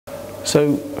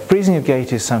So freezing of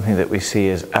gait is something that we see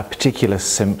as a particular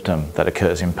symptom that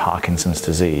occurs in Parkinson's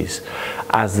disease.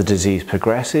 As the disease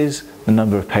progresses, the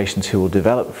number of patients who will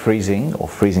develop freezing or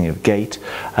freezing of gait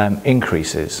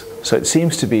increases. So it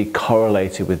seems to be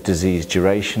correlated with disease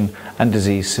duration and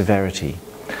disease severity.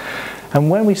 And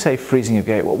when we say freezing of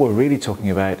gait, what we're really talking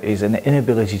about is an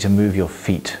inability to move your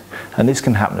feet. And this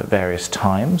can happen at various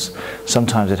times.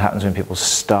 Sometimes it happens when people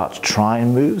start to try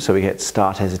and move, so we get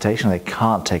start hesitation, they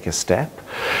can't take a step.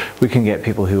 We can get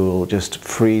people who will just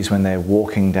freeze when they're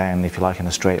walking down, if you like, in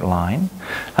a straight line.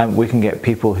 We can get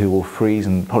people who will freeze,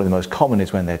 and probably the most common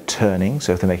is when they're turning.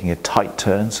 So if they're making a tight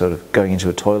turn, sort of going into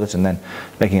a toilet and then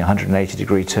making a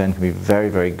 180-degree turn, can be very,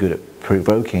 very good at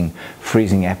provoking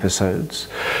freezing episodes.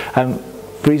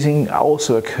 Freezing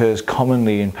also occurs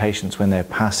commonly in patients when they're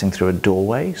passing through a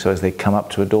doorway. So as they come up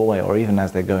to a doorway, or even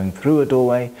as they're going through a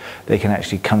doorway, they can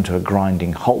actually come to a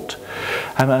grinding halt.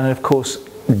 And of course,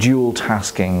 dual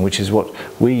tasking, which is what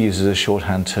we use as a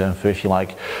shorthand term for, if you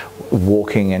like,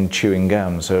 walking and chewing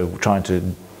gum. So trying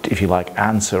to, if you like,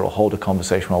 answer or hold a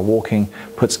conversation while walking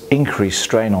puts increased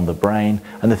strain on the brain,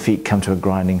 and the feet come to a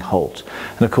grinding halt.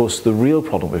 And of course, the real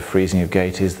problem with freezing of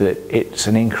gait is that it's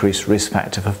an increased risk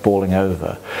factor for falling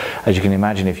over. As you can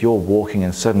imagine, if you're walking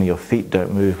and suddenly your feet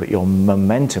don't move, but your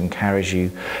momentum carries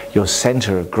you, your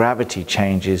center of gravity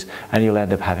changes, and you'll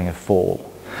end up having a fall.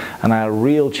 And our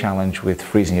real challenge with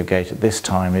freezing of gait at this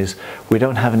time is we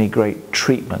don't have any great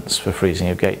treatments for freezing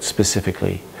of gait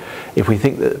specifically. If we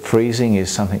think that freezing is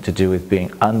something to do with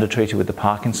being undertreated with the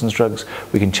Parkinson's drugs,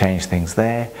 we can change things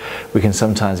there. We can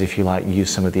sometimes, if you like, use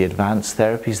some of the advanced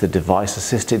therapies, the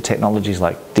device-assisted technologies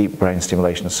like deep brain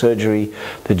stimulation surgery,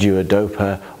 the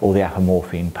duodopa or the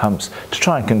apomorphine pumps to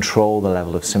try and control the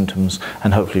level of symptoms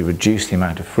and hopefully reduce the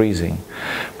amount of freezing.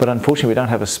 But unfortunately, we don't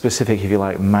have a specific, if you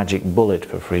like, magic bullet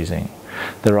for freezing.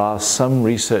 There are some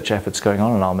research efforts going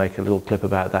on, and I'll make a little clip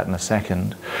about that in a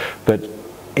second. But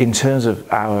in terms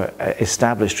of our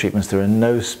established treatments, there are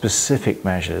no specific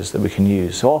measures that we can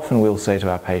use. So often we'll say to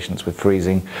our patients with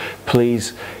freezing,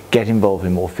 please get involved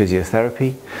in more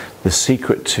physiotherapy. The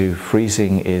secret to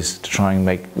freezing is to try and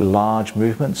make large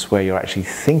movements where you're actually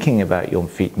thinking about your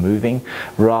feet moving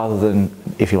rather than,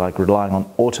 if you like, relying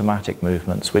on automatic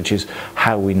movements, which is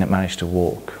how we manage to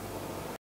walk.